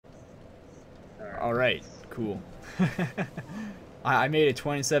Alright, cool. I made a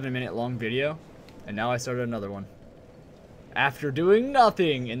 27-minute long video, and now I started another one. After doing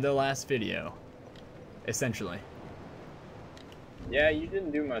nothing in the last video. Essentially. Yeah, you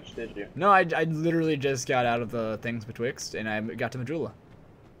didn't do much, did you? No, I literally just got out of the things betwixt, and I got to Majula.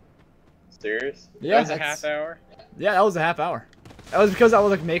 Serious? Yeah, that was a half hour? Yeah, that was a half hour. That was because I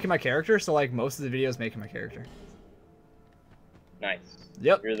was like making my character, so like most of the videos making my character. Nice.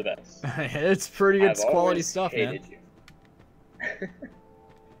 Yep. You're the best. It's pretty good quality stuff, man. You.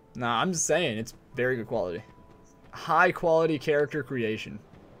 Nah, I'm just saying, it's very good quality. High quality character creation.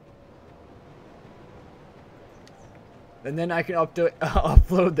 And then I can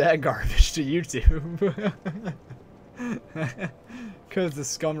upload that garbage to YouTube. Because the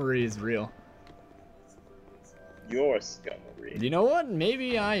scummery is real. You're scummery. You know what?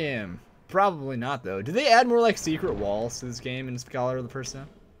 Maybe I am. Probably not, though. Did they add more, like, secret walls to this game in Scholar of the First Sin?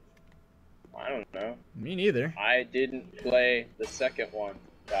 I don't know. Me neither. I didn't play the second one,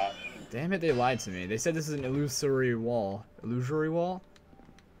 Josh. Damn it, they lied to me. They said this is an illusory wall. Illusory wall?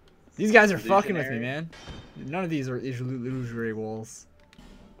 These guys are fucking with me, man. None of these are illusory walls.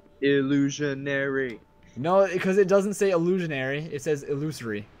 Illusionary. No, because it doesn't say illusionary. It says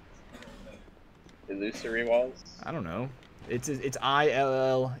illusory. Illusory walls? I don't know. It's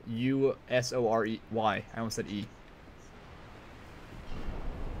I-L-L-U-S-O-R-E-Y. I almost said E.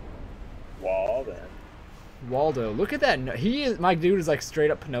 Wall, then. Waldo. Look at that. My dude is like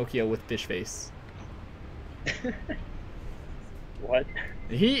straight up Pinocchio with fish face. What?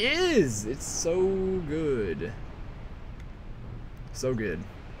 He is! It's so good. So good.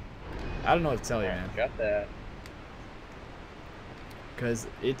 I don't know what to tell you, man. Got that. Because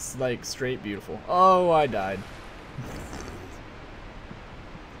it's like straight beautiful. Oh, I died.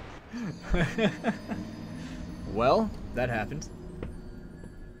 Well, that happened.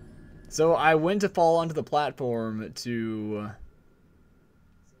 So I went to fall onto the platform to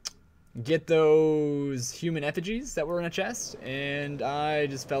get those human effigies that were in a chest, and I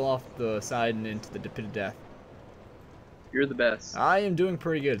just fell off the side and into the pit of death. You're the best. I am doing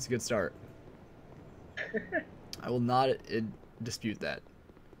pretty good. It's a good start. I will not dispute that.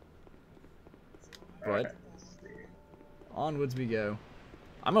 But onwards we go.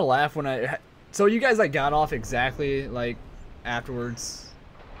 I'm gonna laugh when so you guys like got off exactly like afterwards,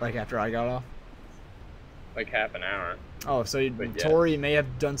 like after I got off? Like half an hour. Oh, so Tori may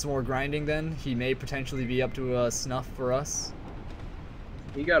have done some more grinding then? He may potentially be up to a snuff for us?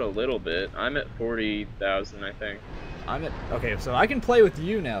 He got a little bit. I'm at 40,000, I think. Okay, so I can play with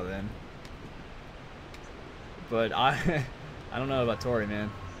you now then. But I don't know about Tori, man.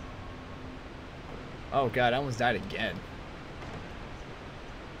 Oh god, I almost died again.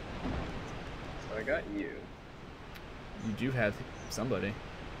 So I got you. You do have somebody.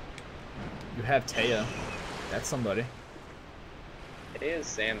 You have Taya. That's somebody. It is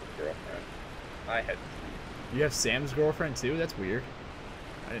Sam's girlfriend. I had. You have Sam's girlfriend too? That's weird.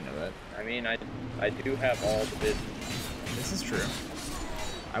 I didn't know that. I mean, I do have all the business. This is true.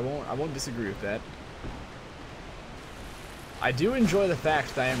 I won't disagree with that. I do enjoy the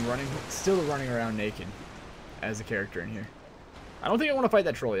fact that I am still running around naked as a character in here. I don't think I want to fight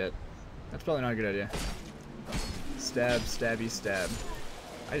that troll yet. That's probably not a good idea. Stab, stabby, stab.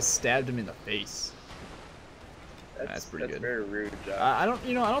 I just stabbed him in the face. That's pretty good. That's very rude, Josh. I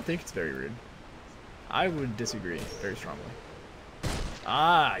don't think it's very rude. I would disagree very strongly.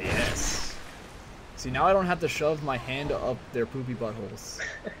 Ah, yes. See, now I don't have to shove my hand up their poopy buttholes.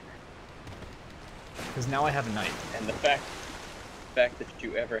 Because now I have a knife. And the fact that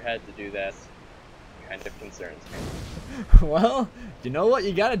you ever had to do that kind of concerns me. Well, you know what?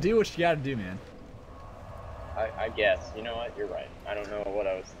 You gotta do what you gotta do, man. I guess. You know what? You're right. I don't know what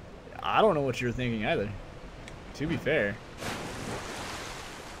I was thinking. I don't know what you're thinking either. To be fair.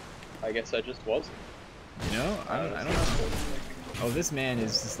 I guess I just wasn't. You know? I don't know. Oh, this man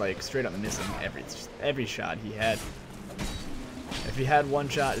is just like straight up missing every shot he had. If he had one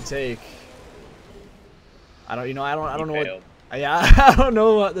shot to take, I don't know what. Yeah, I don't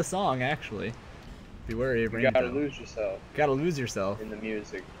know what the song actually. Beware of You gotta lose yourself. Gotta lose yourself. In the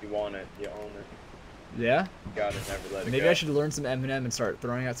music, you want it, you own it. Yeah. You gotta never let it go. Maybe I should learn some Eminem and start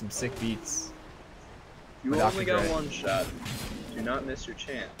throwing out some sick beats. You only got one shot. Do not miss your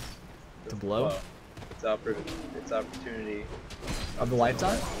chance. To blow? It's opportunity. Of the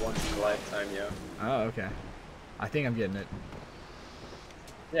lifetime? Once in a lifetime, yeah. Oh, okay. I think I'm getting it.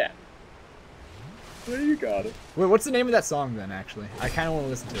 Yeah. Well, you got it. Wait, what's the name of that song then, actually? I kind of want to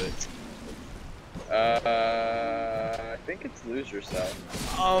listen to it. I think it's Lose Yourself.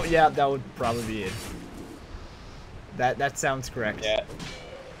 Oh, yeah, that would probably be it. That sounds correct. Yeah.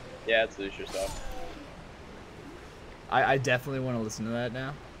 Yeah, it's Lose Yourself. I definitely want to listen to that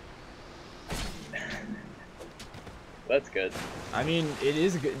now. That's good. I mean, it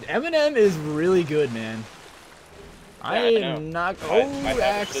is good. Eminem is really good, man. Yeah, I am not. I Oh, have a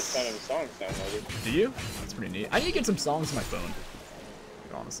Axe. shit ton of songs downloaded. Do you? That's pretty neat. I need to get some songs on my phone.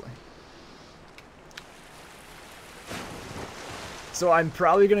 Honestly. So I'm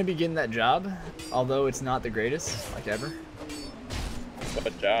probably gonna be getting that job, although it's not the greatest, like ever.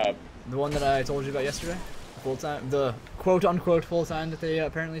 What job? The one that I told you about yesterday, full time, the quote unquote full time that they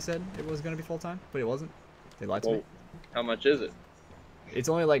apparently said it was gonna be full time, but it wasn't. They lied to me. How much is it? It's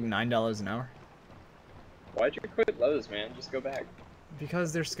only like $9 an hour. Why'd you quit Lowe's, man? Just go back.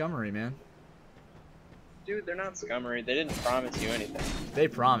 Because they're scummery, man. Dude, they're not scummery. They didn't promise you anything. They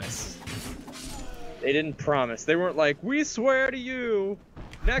promise. They didn't promise. They weren't like, we swear to you,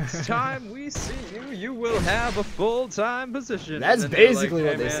 next time we see you, you will have a full-time position. That's basically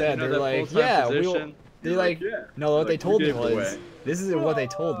what they said. They're like, yeah, we will. They like, yeah. no, what they told me was, away. this is what they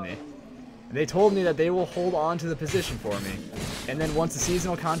told me. They told me that they will hold on to the position for me, and then once the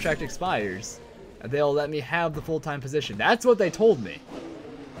seasonal contract expires, they'll let me have the full-time position. That's what they told me.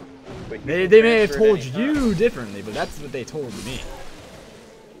 But They can may have transfer at told any you time. differently, but that's what they told me.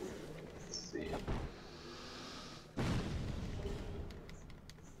 Let's see.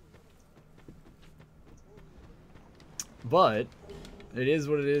 But it is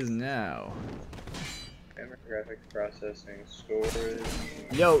what it is now. Camera graphics processing, storage.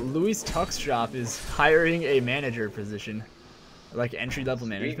 Yo, Louis Tuck's shop is hiring a manager position, like entry-level Sweet,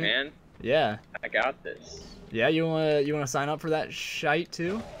 management. man. Yeah. I got this. Yeah, you wanna sign up for that shite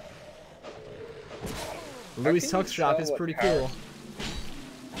too? Louis can Tuck's you shop tell is what pretty power- cool.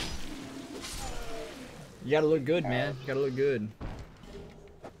 You gotta look good, man. You gotta look good.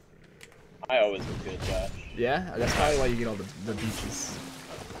 I always look good, Josh. Yeah, that's probably why you get all the beaches.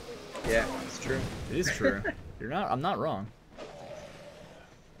 Yeah, it's true. It is true. I'm not wrong.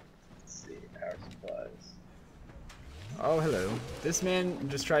 Let's see, power supplies. Oh, hello. This man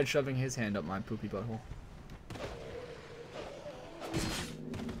just tried shoving his hand up my poopy butthole.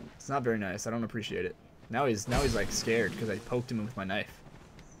 It's not very nice. I don't appreciate it. Now he's like scared because I poked him with my knife.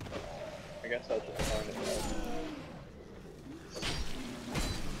 I guess I'll just find it out.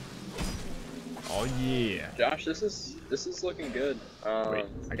 Oh yeah. Josh, this is looking good. Wait,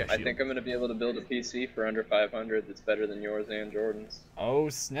 I got I you. think I'm gonna be able to build a PC for under 500 that's better than yours and Jordan's. Oh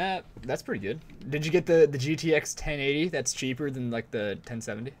snap. That's pretty good. Did you get the GTX 1080? That's cheaper than like the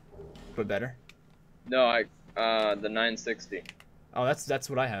 1070, but better. No, the 960. Oh, that's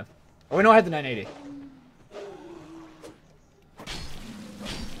what I have. Oh wait, no, I had the 980.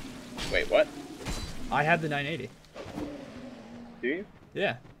 Wait, what? I have the 980. Do you?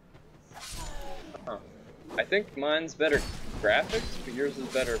 Yeah. Huh. I think mine's better graphics, but yours is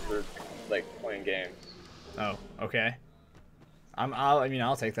better for like playing games. Oh, okay.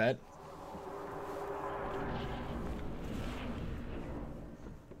 I'll take that.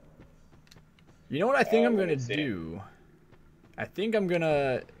 You know what I think I'm let gonna me see. do? I think I'm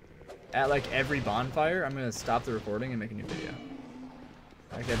gonna, at like every bonfire, I'm gonna stop the recording and make a new video.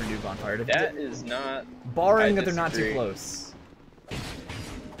 Like every new bonfire. That is not. Barring I that they're not too disagree. close.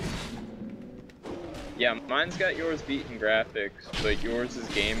 Yeah, mine's got yours beating graphics, but yours'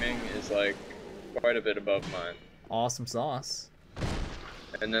 gaming is like quite a bit above mine. Awesome sauce.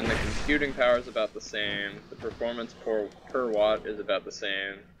 And then the computing power is about the same. The performance per watt is about the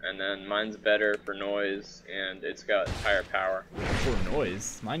same. And then mine's better for noise, and it's got higher power. For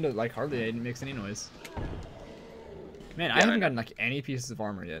noise. Mine don't, like hardly makes any noise. Man, I Yeah, haven't I know. gotten like any pieces of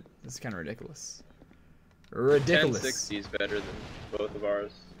armor yet. This is kind of ridiculous. Ridiculous. 1060 is better than both of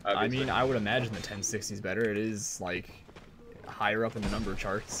ours. I Obviously. mean, I would imagine the 1060 is better. It is like higher up in the number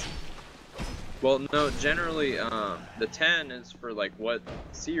charts. Well, no, generally, the 10 is for like what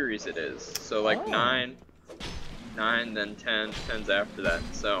series it is. So like Oh. 9, then 10, 10's after that.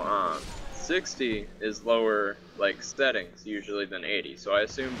 So 60 is lower like settings usually than 80. So I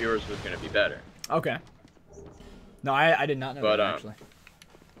assumed yours was gonna be better. Okay. No, I did not know But, that actually.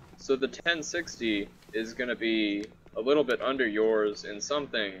 So the 1060 is gonna be a little bit under yours in some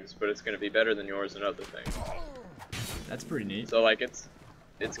things, but it's gonna be better than yours in other things. That's pretty neat. So like it's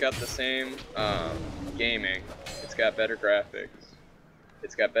got the same gaming, it's got better graphics,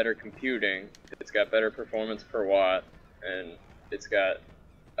 it's got better computing, it's got better performance per watt, and it's got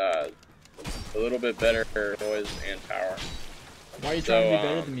a little bit better noise and power. Why are you trying to be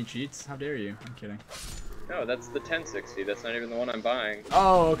better um, than me, Cheats? How dare you? I'm kidding. No, that's the 1060. That's not even the one I'm buying.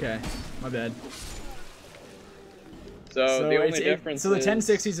 Oh, okay. My bad. So the only difference so the is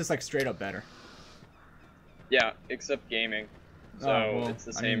 1060 is just like straight up better. yeah, except gaming. So Oh, well, it's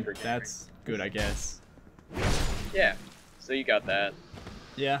the I same mean, for gaming. that's good, I guess. Yeah, so you got that.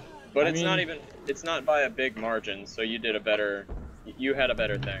 Yeah. But I it's mean, not even, it's not by a big margin, so you did a better, you had a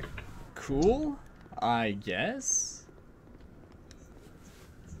better thing. cool, I guess.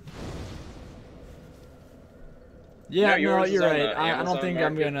 Yeah, no, yours is you're on right. the I don't Amazon think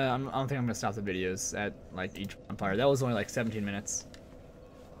Market. I don't think I'm gonna stop the videos at like each bonfire. That was only like 17 minutes.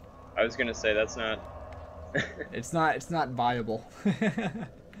 I was gonna say that's not. It's not viable.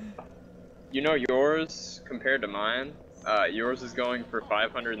 You know, yours compared to mine, yours is going for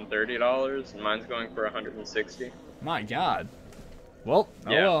 $530 and mine's going for $160. My God. Well,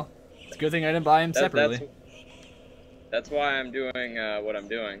 oh Yeah. well. It's a good thing I didn't buy him separately. That's why I'm doing what I'm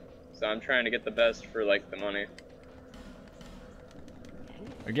doing. So I'm trying to get the best for like the money.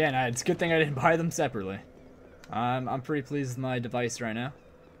 Again, it's a good thing I didn't buy them separately. I'm pretty pleased with my device right now.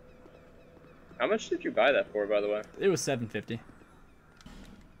 How much did you buy that for, by the way? It was $750.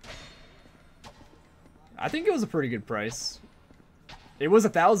 I think it was a pretty good price. It was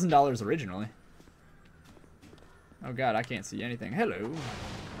 $1,000 originally. Oh God, I can't see anything. Hello.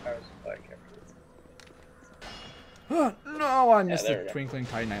 No, I missed the twinkling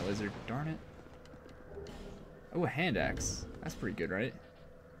titanite lizard. Darn it. Oh, a hand axe. That's pretty good, right?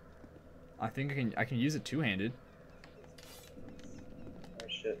 I think I can use it two-handed. Oh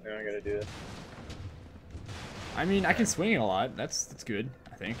shit! Now I gotta do this. I mean, I can swing it a lot. That's good,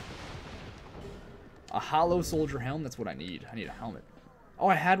 I think. A hollow soldier helm. That's what I need. I need a helmet. Oh,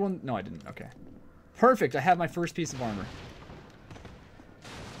 I had one. No, I didn't. Okay. Perfect. I have my first piece of armor.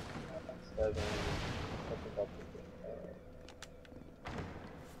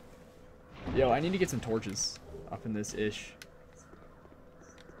 Yo, I need to get some torches up in this ish.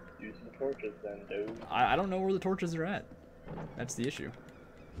 Use some torches then, dude. I don't know where the torches are at. That's the issue.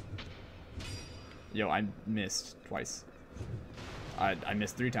 Yo, I missed twice. I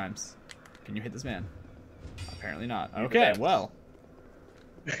missed 3 times. Can you hit this man? Apparently not. Okay, well.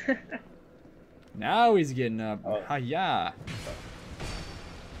 Now he's getting up. Oh. Hi-ya.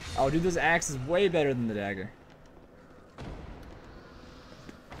 Oh, dude, this axe is way better than the dagger.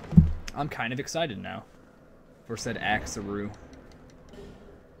 I'm kind of excited now for said axaroo.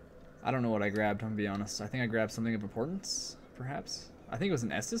 I don't know what I grabbed, I'm gonna be honest. I think I grabbed something of importance, perhaps. I think it was an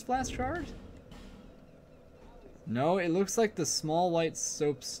Estus Blast shard? No, it looks like the small white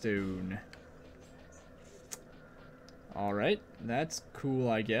soapstone. Alright, that's cool,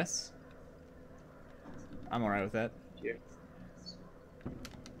 I guess. I'm alright with that. Yeah.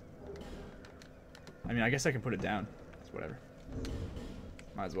 I mean, I guess I can put it down. It's whatever.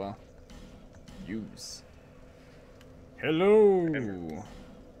 Might as well. Use. Hello!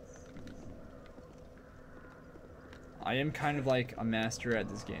 I am kind of like a master at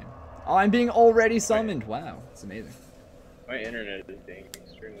this game. Oh, I'm being already summoned. Wow, that's amazing. My internet is being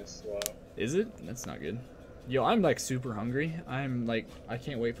extremely slow. Is it? That's not good. Yo, I'm like super hungry. I'm like, I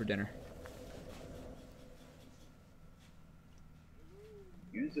can't wait for dinner.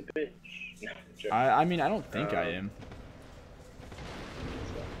 Use a bitch. No, joke. I mean, I don't think I am.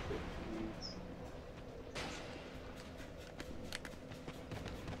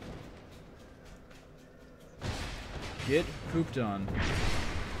 Get pooped on.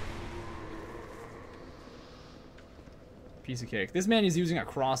 Piece of cake. This man is using a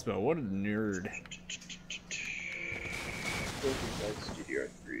crossbow. What a nerd. GDR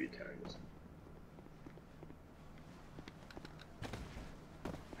 3 times.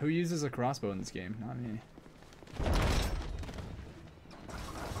 Who uses a crossbow in this game? Not me.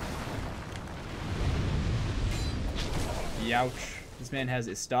 Youch. This man has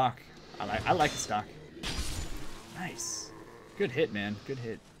his stock. I like the stock. Nice. Good hit, man. Good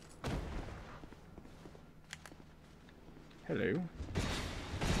hit. Hello.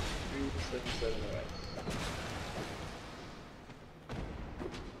 377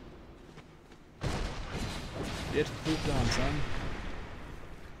 Get pooped on, son.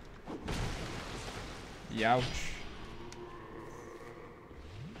 Youch.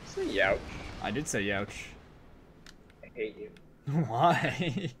 Say youch. I did say youch. I hate you.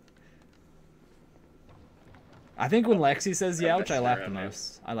 Why? I think when Lexi says youch, I laugh the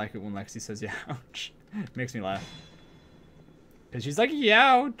most. I like it when Lexi says youch. It makes me laugh. Because she's like,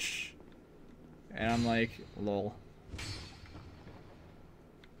 youch! And I'm like, lol.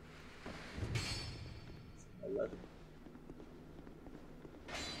 I love it.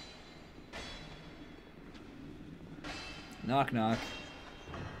 Knock, knock.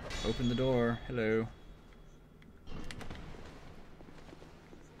 Open the door. Hello.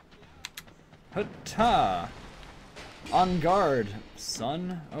 Hutta! On guard,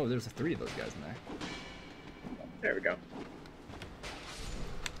 son. Oh, there's 3 of those guys in there. There we go.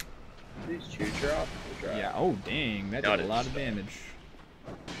 these chew drop? Yeah, oh dang, that did a lot of damage.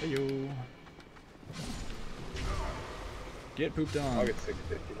 Heyo. Get pooped on. I'll get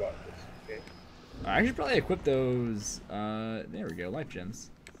 650 bucks. Okay. I should probably equip those, there we go, life gems.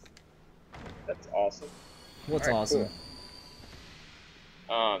 That's awesome. What's awesome?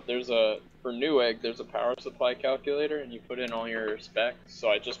 Cool. For Newegg, there's a power supply calculator, and you put in all your specs.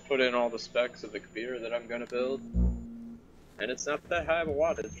 So I just put in all the specs of the computer that I'm gonna build, and it's not that high of a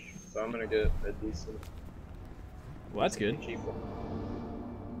wattage, so I'm gonna get a decent. Well, that's good. Cheap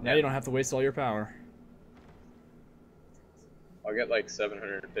one. Now you don't have to waste all your power. I'll get like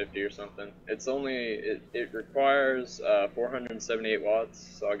 750 or something. It's only it requires 478 watts,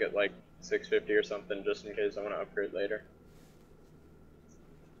 so I'll get like 650 or something just in case I want to upgrade later.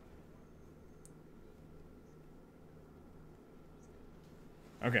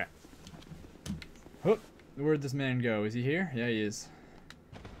 Okay. Oh, where'd this man go? Is he here? Yeah, he is.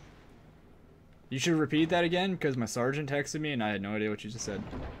 You should repeat that again because my sergeant texted me and I had no idea what you just said.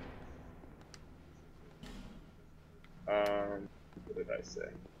 What did I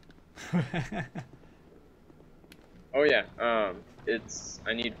say? Oh yeah,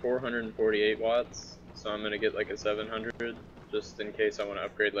 I need 448 watts, so I'm gonna get like a 700 just in case I want to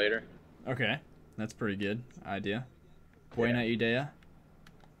upgrade later. Okay, that's pretty good idea. Buena idea.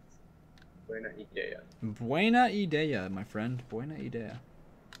 Buena idea. Buena idea, my friend. Buena idea.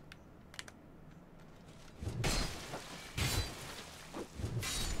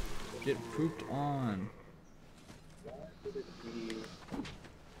 Get pooped on.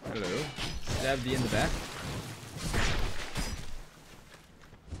 Hello. Stab the in the back.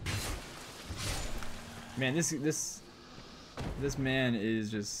 Man, this man is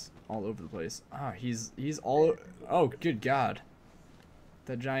just all over the place. Ah, he's all. Oh, good God.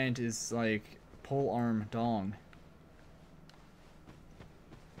 That giant is like pole arm dong.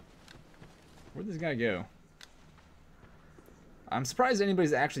 Where'd this guy go? I'm surprised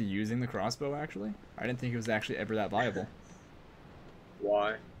anybody's actually using the crossbow, actually. I didn't think it was actually ever that viable.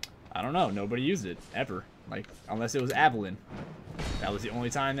 Why? I don't know. Nobody used it, ever. Like, unless it was Avalyn. That was the only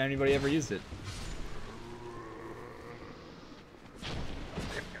time that anybody ever used it.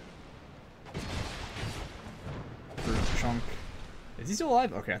 First chunk. Is he still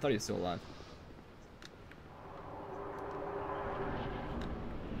alive? Okay, I thought he was still alive.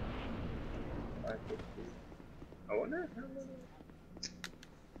 I wonder how many.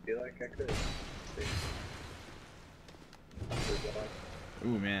 I feel like I could. Let's see.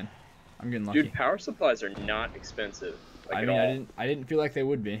 Ooh, man. I'm getting lucky. Dude, power supplies are not expensive. Like, I mean, I didn't feel like they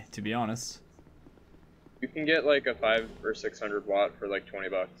would be, to be honest. You can get like a 500 or 600 watt for like 20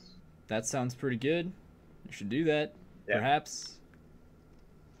 bucks. That sounds pretty good. You should do that, perhaps.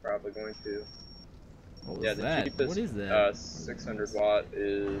 Probably going to. What was that? Cheapest, what is that? 600 watt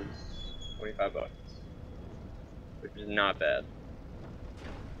is 25 bucks, which is not bad.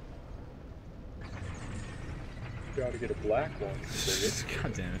 Gotta get a black one.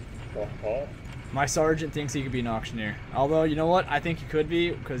 God damn it. Oh. My sergeant thinks he could be an auctioneer. Although, you know what? I think he could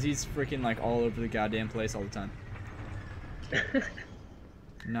be, because he's freaking like all over the goddamn place all the time.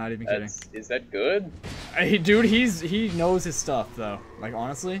 Not even kidding. Is that good? Hey, dude, he knows his stuff, though. Like,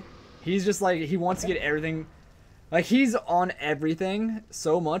 honestly. He's just like, he wants to get everything. Like, he's on everything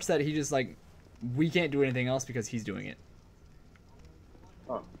so much that he just like, we can't do anything else because he's doing it.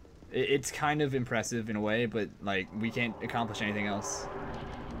 Huh. It's kind of impressive in a way, but like, we can't accomplish anything else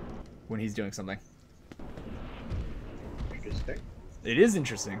when he's doing something. Interesting. It is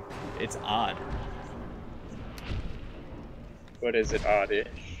interesting. It's odd. But is it oddish?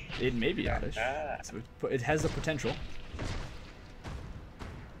 It may be oddish. So it has the potential.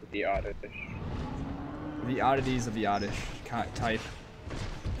 The oddish. The oddities of the oddish type.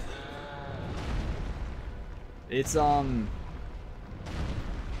 It's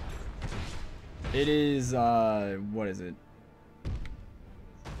it is what is it?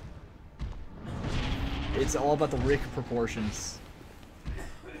 It's all about the Rick proportions.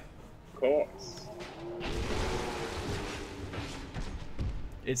 Of course.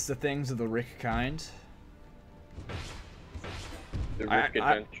 It's the things of the Rick kind. The Rick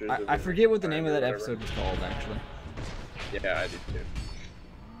Adventures. I forget what the name of that episode was called, actually. Yeah, I did too.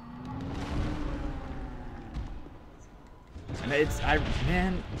 And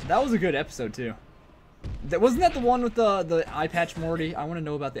man, that was a good episode too. Wasn't that the one with the eye patch Morty? I want to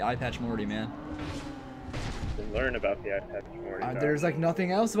know about the eye patch Morty, man. Learn about the eye patch Morty. There's like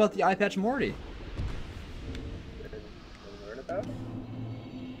nothing else about the eye patch Morty. Learn about it?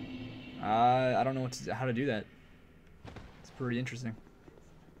 I don't know how to do that. It's pretty interesting.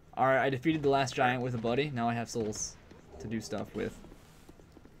 Alright, I defeated the last giant with a buddy. Now I have souls to do stuff with.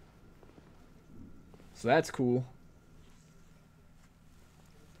 So that's cool.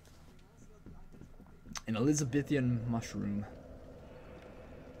 An Elizabethan mushroom.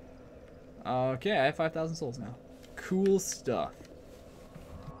 Okay, I have 5,000 souls now. Cool stuff.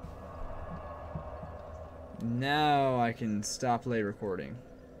 Now I can stop play recording.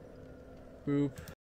 Boop.